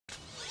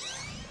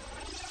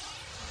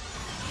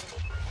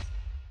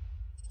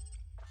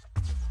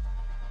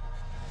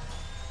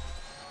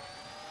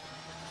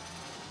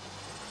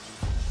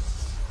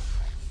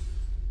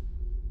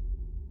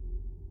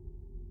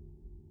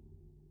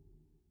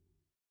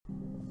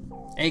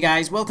Hey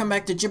guys, welcome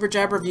back to Jibber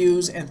Jab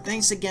Reviews, and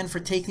thanks again for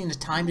taking the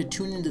time to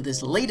tune into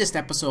this latest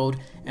episode,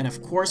 and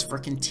of course for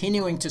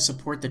continuing to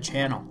support the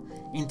channel.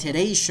 In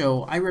today's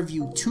show, I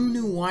review two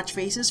new watch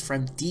faces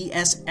from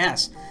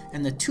DSS,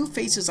 and the two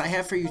faces I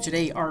have for you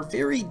today are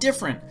very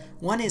different.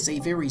 One is a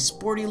very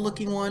sporty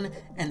looking one,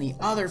 and the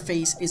other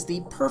face is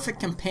the perfect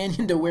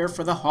companion to wear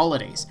for the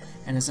holidays.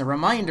 And as a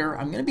reminder,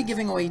 I'm going to be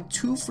giving away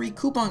 2 free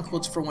coupon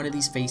codes for one of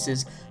these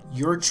faces,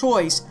 your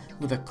choice,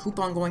 with a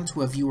coupon going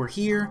to a viewer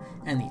here,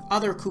 and the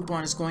other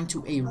coupon is going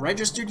to a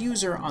registered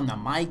user on the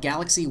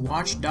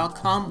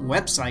mygalaxywatch.com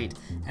website,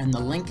 and the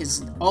link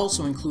is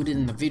also included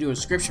in the video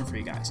description for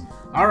you guys.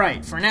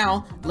 Alright, for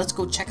now, let's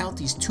go check out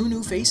these 2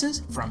 new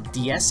faces from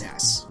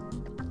DSS.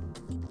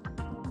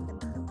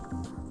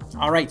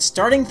 Alright,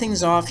 starting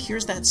things off,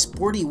 here's that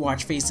sporty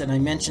watch face that I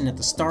mentioned at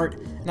the start,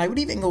 and I would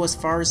even go as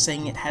far as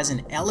saying it has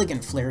an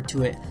elegant flair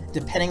to it,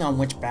 depending on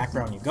which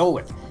background you go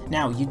with.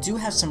 Now, you do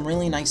have some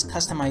really nice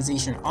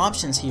customization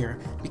options here,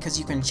 because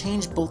you can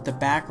change both the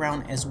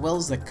background as well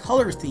as the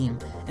color theme,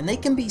 and they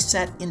can be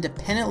set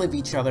independently of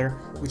each other,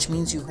 which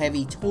means you have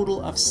a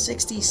total of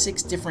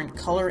 66 different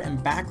color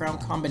and background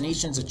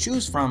combinations to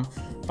choose from,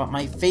 but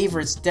my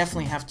favorites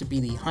definitely have to be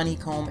the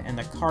honeycomb and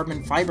the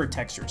carbon fiber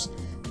textures.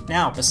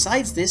 Now,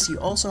 besides this, you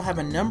also have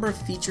a number of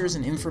features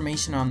and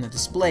information on the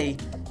display,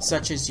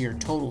 such as your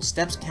total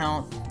steps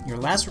count, your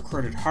last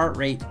recorded heart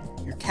rate,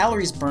 your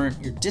calories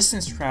burnt, your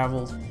distance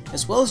traveled,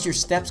 as well as your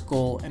steps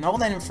goal, and all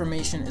that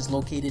information is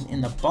located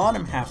in the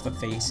bottom half of the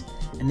face.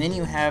 And then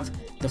you have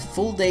the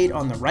full date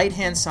on the right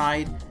hand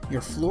side,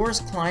 your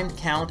floors climbed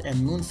count and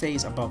moon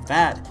phase above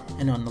that,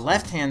 and on the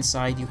left hand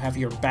side you have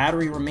your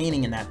battery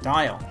remaining in that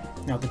dial.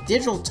 Now the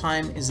digital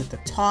time is at the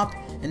top,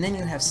 and then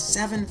you have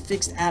 7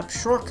 fixed app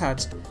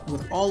shortcuts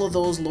with all of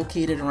those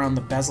located around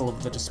the bezel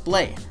of the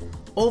display.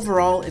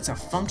 Overall, it's a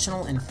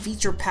functional and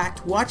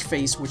feature-packed watch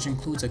face which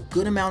includes a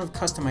good amount of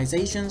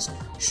customizations,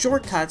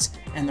 shortcuts,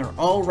 and they're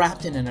all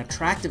wrapped in an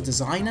attractive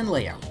design and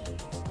layout.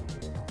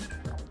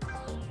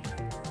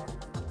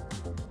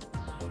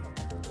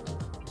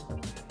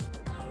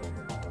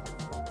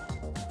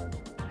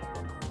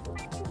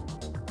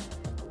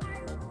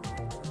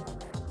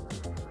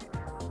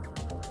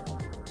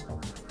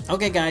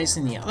 Okay guys,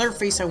 and the other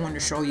face I wanted to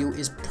show you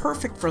is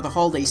perfect for the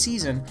holiday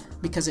season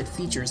because it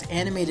features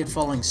animated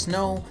falling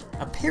snow,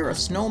 a pair of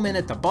snowmen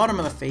at the bottom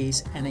of the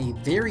face, and a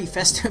very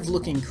festive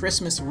looking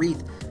Christmas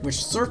wreath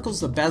which circles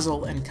the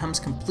bezel and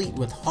comes complete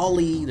with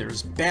holly,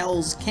 there's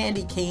bells,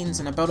 candy canes,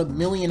 and about a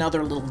million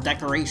other little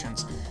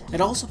decorations. It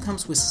also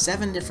comes with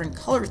 7 different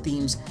color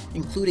themes,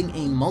 including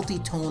a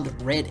multi-toned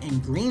red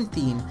and green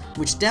theme,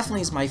 which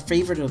definitely is my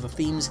favorite of the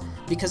themes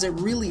because it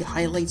really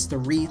highlights the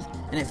wreath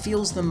and it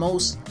feels the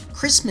most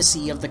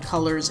Christmassy of the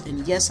colors,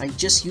 and yes, I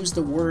just used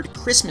the word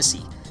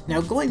Christmassy.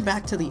 Now going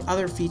back to the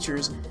other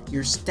features,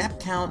 your step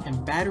count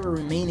and battery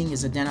remaining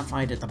is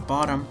identified at the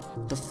bottom,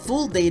 the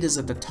full date is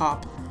at the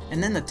top,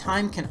 and then the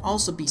time can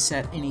also be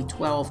set in a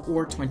 12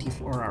 or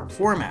 24-hour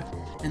format.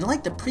 And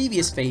like the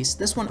previous face,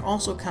 this one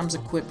also comes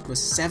equipped with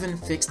 7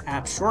 fixed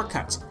app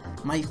shortcuts.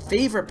 My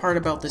favorite part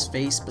about this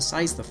face,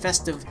 besides the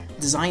festive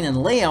design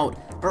and layout,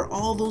 are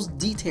all those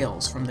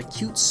details, from the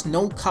cute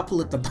snow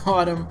couple at the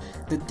bottom,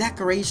 the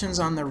decorations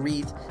on the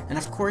wreath, and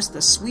of course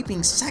the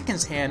sweeping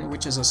seconds hand,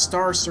 which is a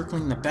star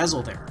circling the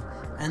bezel there.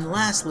 And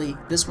lastly,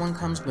 this one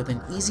comes with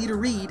an easy to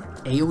read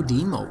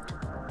AOD mode.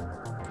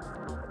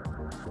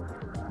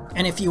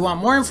 And if you want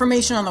more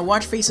information on the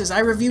watch faces I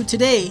reviewed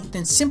today,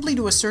 then simply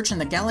do a search in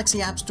the Galaxy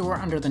App Store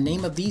under the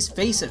name of these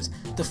faces.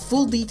 The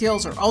full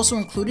details are also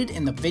included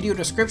in the video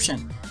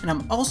description. And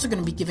I'm also going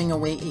to be giving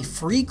away a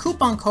free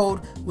coupon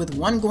code, with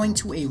one going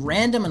to a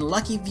random and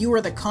lucky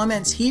viewer that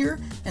comments here,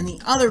 and the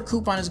other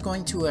coupon is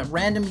going to a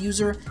random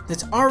user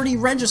that's already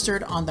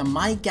registered on the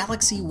My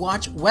Galaxy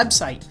Watch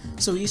website.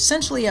 So you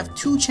essentially have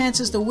 2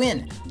 chances to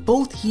win,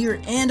 both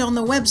here and on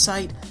the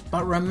website.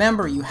 But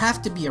remember, you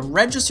have to be a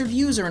registered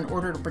user in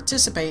order to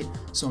participate,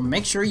 so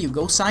make sure you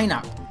go sign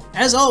up.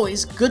 As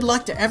always, good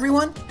luck to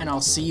everyone, and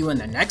I'll see you in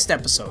the next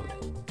episode.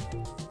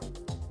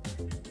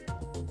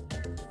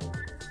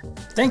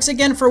 Thanks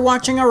again for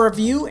watching our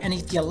review, and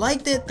if you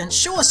liked it, then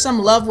show us some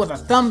love with a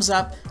thumbs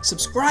up,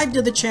 subscribe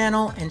to the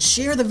channel, and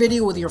share the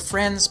video with your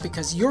friends,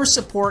 because your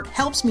support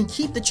helps me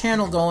keep the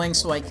channel going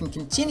so I can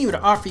continue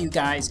to offer you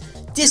guys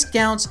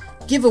discounts,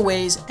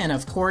 giveaways, and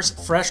of course,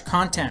 fresh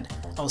content.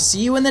 I'll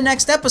see you in the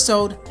next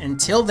episode.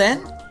 Until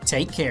then,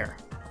 take care.